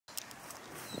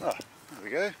Oh, there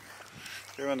we go.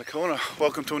 They're around the corner.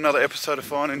 Welcome to another episode of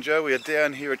Fine and Joe. We are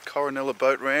down here at Coronella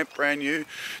Boat Ramp, brand new.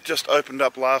 Just opened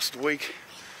up last week.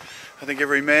 I think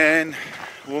every man,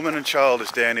 woman and child is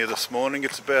down here this morning.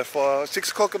 It's about 6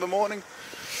 o'clock in the morning.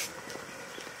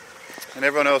 And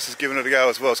everyone else is giving it a go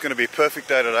as well. It's going to be a perfect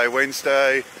day today,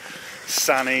 Wednesday,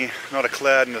 sunny, not a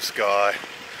cloud in the sky.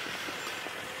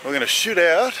 We're going to shoot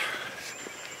out.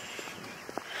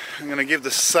 I'm going to give the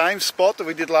same spot that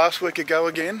we did last week a go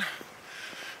again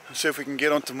and see if we can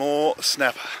get onto more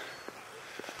snapper.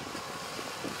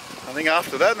 I think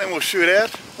after that then we'll shoot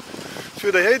out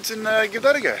through the heads and give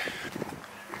that a go.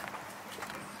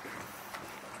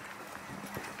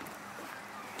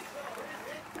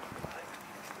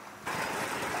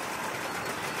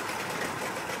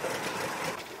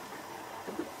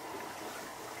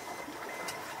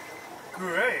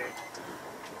 Great.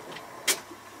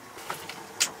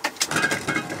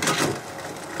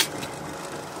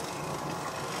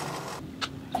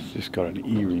 Just got an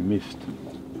eerie mist.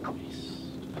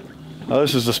 Oh,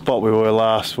 this is the spot we were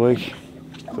last week.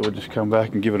 So we'll just come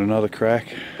back and give it another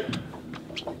crack.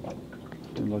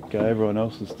 And like everyone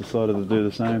else has decided to do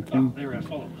the same thing. They're our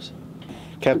followers.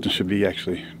 Captain should be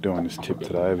actually doing this tip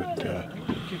today, but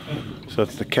so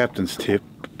it's the captain's tip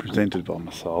presented by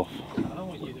myself. I don't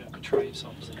want you to betray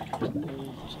yourself. It's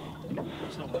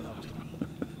not enough.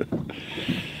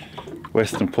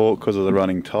 Western port because of the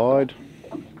running tide.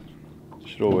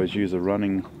 Should always use a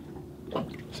running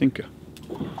sinker.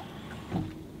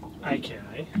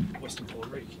 AKA Western Port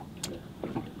Rig.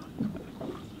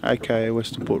 AKA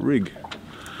Western Port Rig.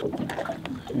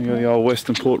 You got the old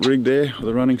Western Port Rig there with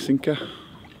a running sinker.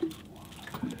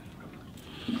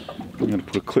 I'm going to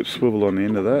put a clip swivel on the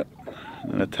end of that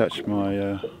and attach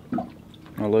my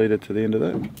my leader to the end of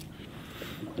that.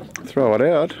 Throw it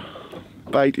out,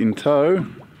 bait in tow,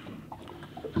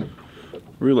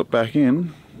 reel it back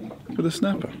in with a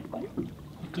snapper.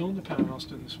 Doing the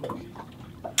Paternoster this week.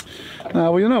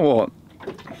 Well, you know what?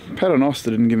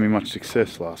 Paternoster didn't give me much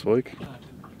success last week. No,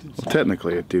 Well,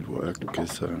 technically it did work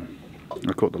because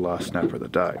I caught the last snapper of the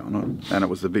day on it, and it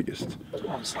was the biggest.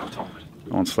 On slack tide.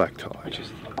 On slack tide. Which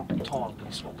is the time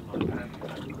we swap them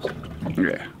over.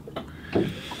 Yeah.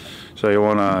 So you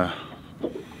want a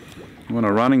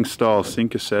running style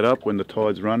sinker setup when the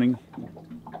tide's running,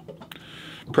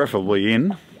 preferably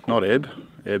in, not ebb.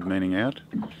 Ebb meaning out.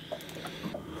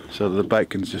 So that the bait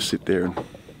can just sit there and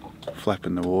flap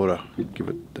in the water, give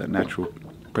it that natural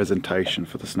presentation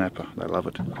for the snapper. They love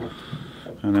it.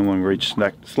 And then when we reach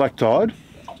slack tide,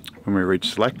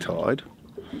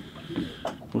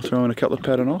 we'll throw in a couple of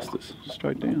paternosters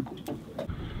straight down.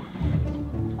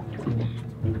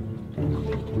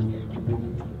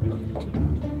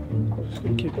 Just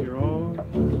keep your eye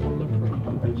on the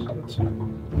prize. That's it.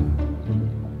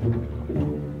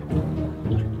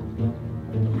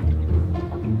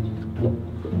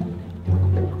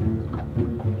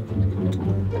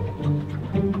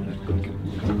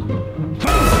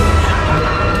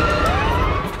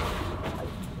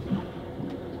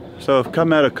 So I've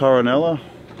come out of Coronella,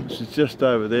 which is just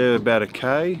over there, about a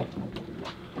K,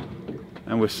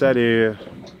 and we've sat here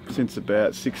since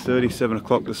about 6:30, 7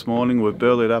 o'clock this morning. We've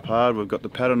burled up hard. We've got the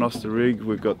Paternoster rig,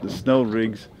 we've got the Snell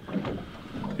rigs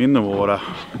in the water,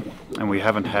 and we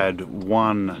haven't had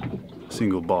one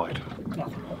single bite.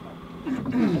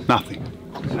 Nothing.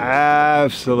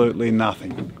 Absolutely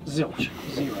nothing. Zilch.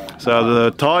 Zero. So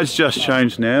the tide's just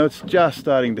changed now. It's just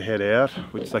starting to head out,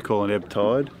 which they call an ebb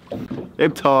tide.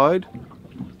 Ebb tide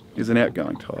is an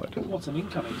outgoing tide. What's an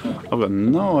incoming tide? I've got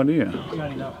no idea. You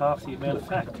only know half the amount of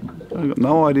fact. I've got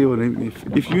no idea what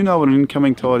if you know what an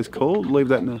incoming tide is called, leave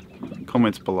that in the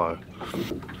comments below.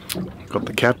 Got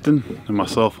the captain and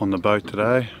myself on the boat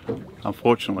today.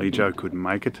 Unfortunately, Joe couldn't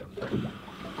make it.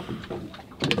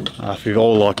 If you'd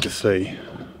all like to see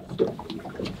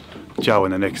Joe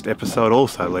in the next episode,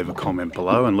 also leave a comment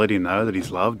below and let him know that he's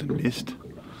loved and missed.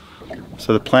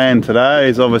 So the plan today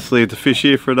is obviously to fish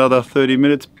here for another 30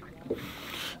 minutes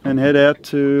and head out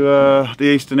to the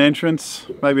eastern entrance,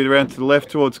 maybe around to the left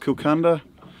towards Kilcunda,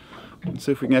 and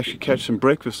see if we can actually catch some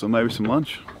breakfast or maybe some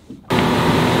lunch.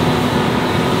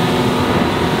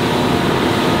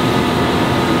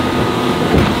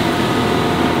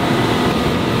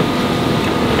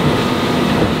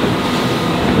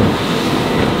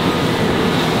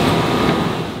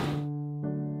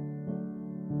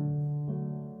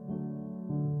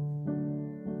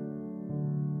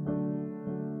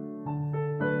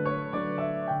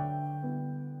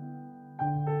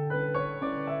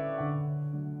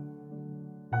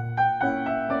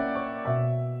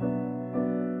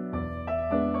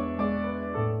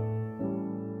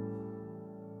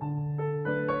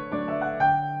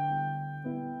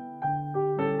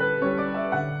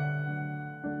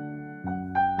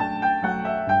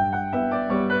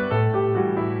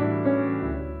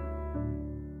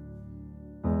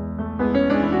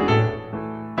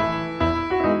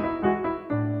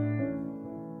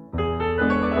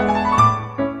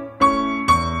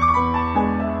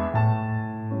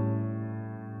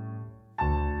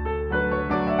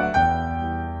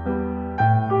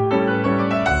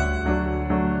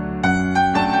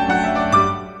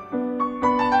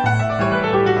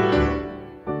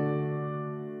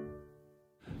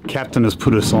 Captain has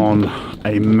put us on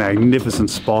a magnificent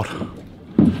spot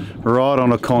right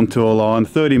on a contour line,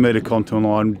 30-metre contour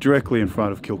line, directly in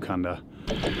front of Kilcunda.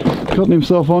 Gotten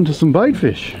himself onto some bait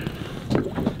fish.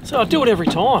 So I do it every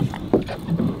time.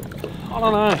 I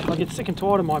don't know, I get sick and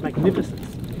tired of my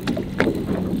magnificence.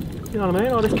 You know what I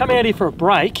mean? I just come out here for a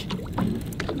break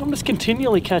and I'm just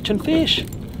continually catching fish.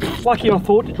 Lucky I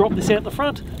thought to drop this out the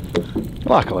front.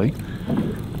 Luckily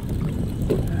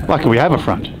we have a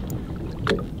front.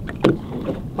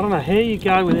 I don't know how you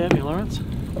go without me, Lawrence.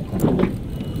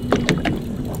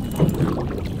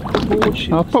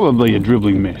 Oh, probably a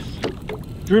dribbling mess.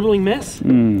 Dribbling mess?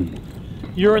 Mm.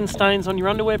 Urine stains on your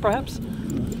underwear, perhaps?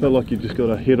 Felt like you just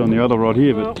got a hit on the other rod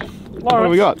here, Well, but Lawrence, what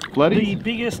have we got? Flatties? The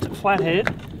biggest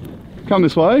flathead. Come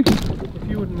this way. If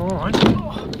you wouldn't mind.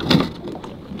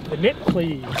 The net,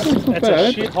 please. That's not That's a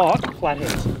bad. shit hot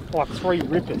flathead. Like 3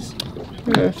 rippers.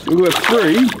 Yes, we've got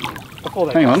 3. Before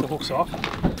they Hang cut on. the hooks off.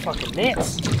 Fucking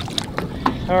nets.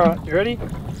 Alright, you ready?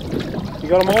 You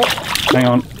got them all? Hang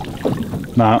on.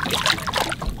 No.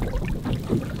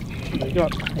 You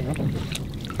got. Hang on.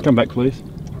 Come back, please.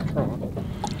 Alright.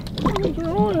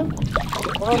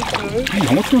 1, 2. Hang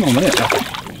on, what's going on there?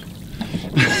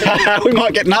 We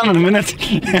might get none in a minute.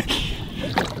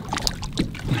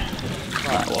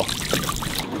 Alright, well.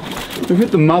 We've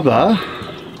hit the mother.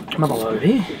 Another load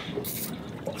here.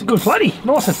 It's a good flatty.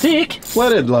 Nice and thick.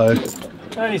 Flathead load.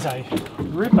 That is a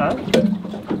ripper.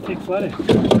 Thick flathead.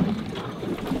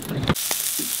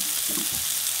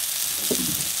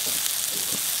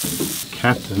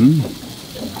 Captain,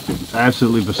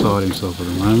 absolutely beside himself at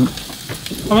the moment.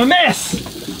 I'm a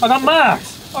mess. I got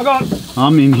marks. I got.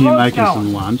 I'm in here Rod's making going.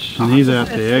 some lunch, and he's out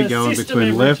It's there the going system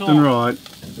between every left time. and right.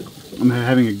 I'm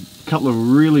having a couple of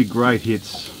really great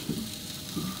hits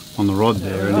on the rod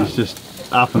there, and he's just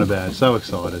up and about, so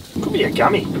excited. Could be a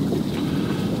gummy.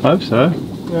 Hope so.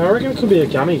 Yeah, I reckon it could be a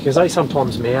gummy because they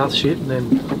sometimes mouth shit and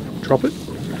then drop it.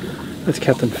 That's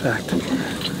Captain Fact.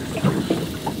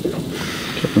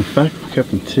 Captain Fact,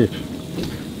 Captain Tip.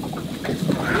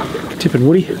 Tip and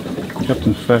Woody.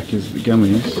 Captain Fact is the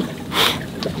gummies.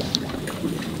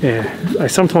 Yeah, they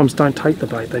sometimes don't take the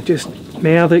bait. They just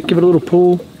mouth it, give it a little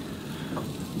pull,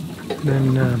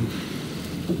 and then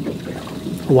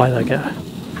away they go.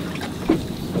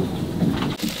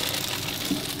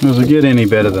 Does it get any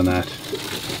better than that?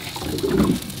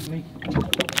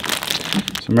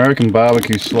 It's American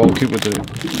barbecue slaw kit with the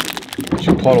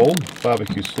chipotle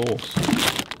barbecue sauce.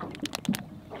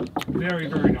 Very,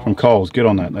 very nice. From Coles, get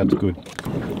on that, that's good.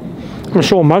 I'm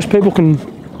sure most people can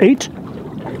eat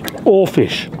or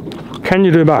fish. Can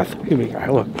you do both? Here we go,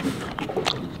 look.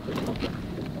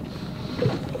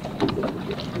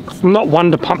 I'm not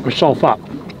one to pump myself up.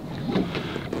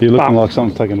 You're looking like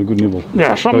something's taking a good nibble.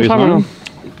 Yeah, something's Got having yours a...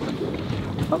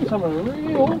 Something's having a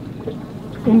real...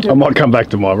 I might come back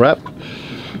to my wrap.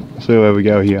 See where we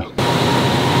go here.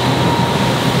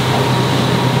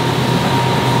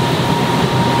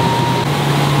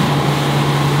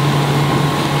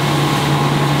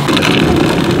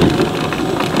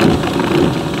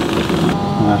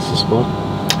 That's the spot.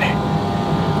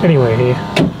 Anyway, here.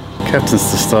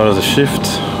 Captain's the start of the shift.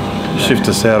 Shift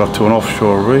us out to an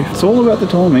offshore reef. It's all about the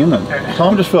timing, isn't it?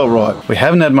 Time just felt right. We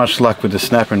haven't had much luck with the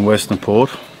snapper in Western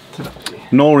Port,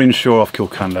 nor inshore off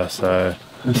Kilcunda, so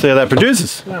let's see how that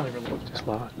produces.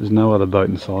 There's no other boat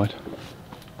in sight.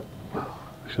 I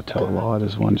should tell a lie,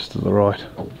 there's one just to the right.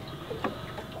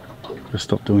 Gotta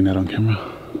stop doing that on camera.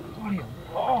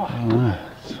 Oh, no.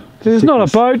 There's not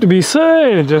a boat to be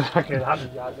seen. Just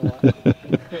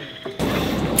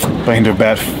Been to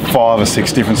about 5 or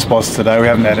 6 different spots today. We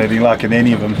haven't had any luck in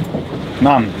any of them.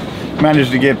 None.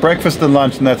 Managed to get breakfast and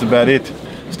lunch and that's about it.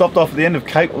 Stopped off at the end of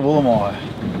Cape Woolamai.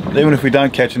 Even if we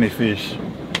don't catch any fish,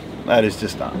 that is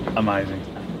just amazing.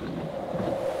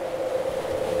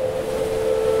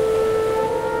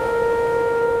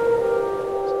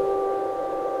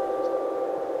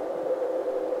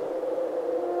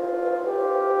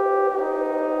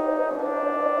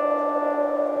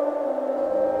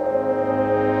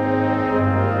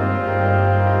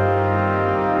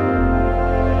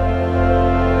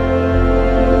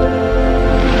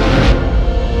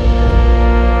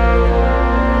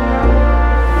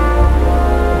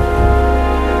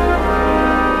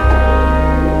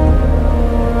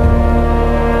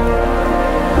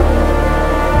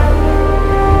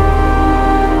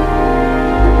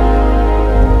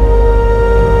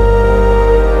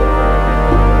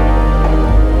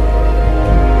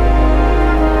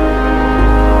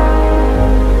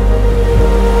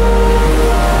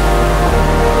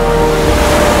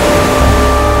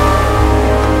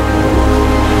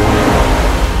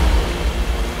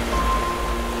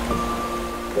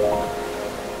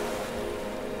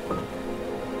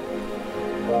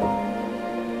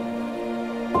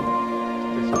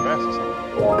 some bass or something.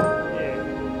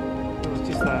 Yeah. It was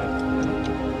just that.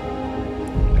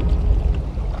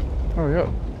 What have we got?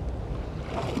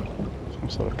 Some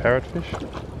sort of parrotfish.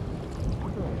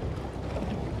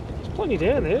 There's plenty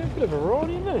down there, a bit of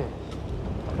variety in there.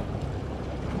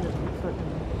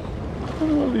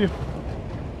 What are you?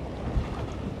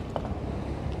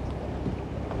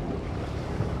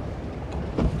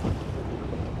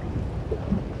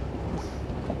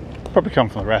 Probably come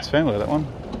from the wrasse family, that one.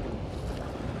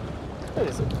 That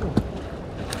is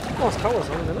nice colours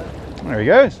on it, isn't it? There he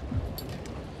goes.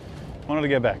 Wanted to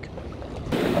go back.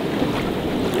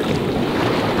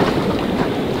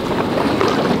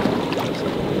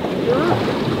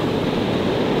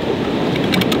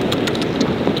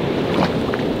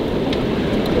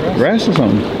 Wrasse or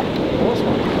something? Nice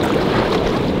one.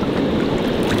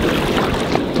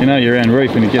 You know you're around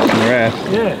Reef when you get some wrasse.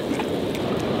 Yeah.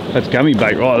 That's gummy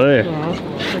bait right there.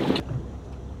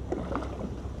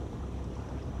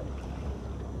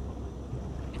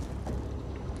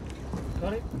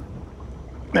 Got it?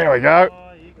 There we go.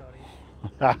 Oh, you got it.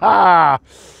 Ha ha!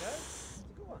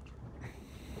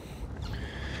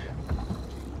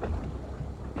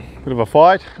 Bit of a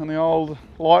fight on the old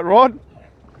light rod.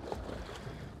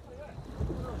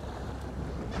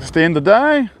 Just to end the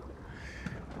day.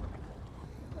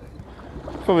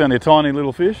 Probably only a tiny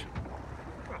little fish.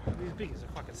 He's as big as a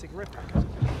fucking cigarette pack.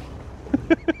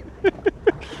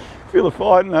 Feel the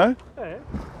fight, no? Yeah.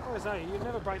 I always say, you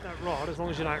never break that rod as long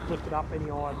as you don't lift it up any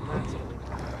higher than that sort of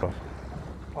thing.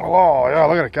 Oh, yeah,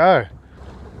 look at it go.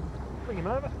 Bring him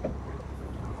over.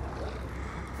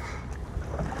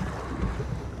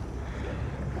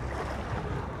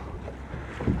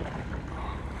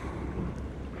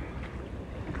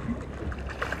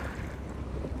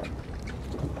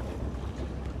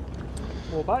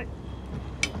 More bait.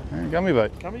 Yeah, gummy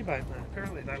bait. Gummy bait, mate.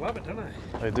 Apparently they love it, don't they?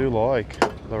 They do like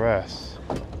the wrasse.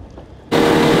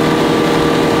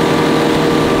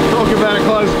 Talk about a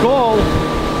close call.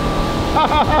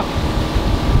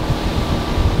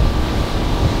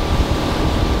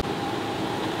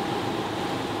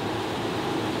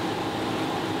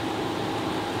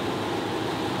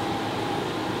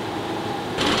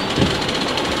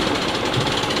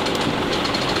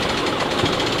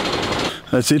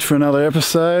 That's it for another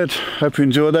episode. Hope you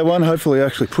enjoyed that one. Hopefully I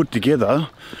actually put together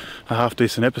a half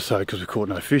decent episode because we caught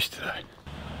no fish today.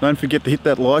 Don't forget to hit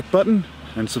that like button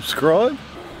and subscribe,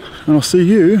 and I'll see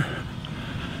you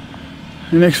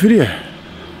in the next video.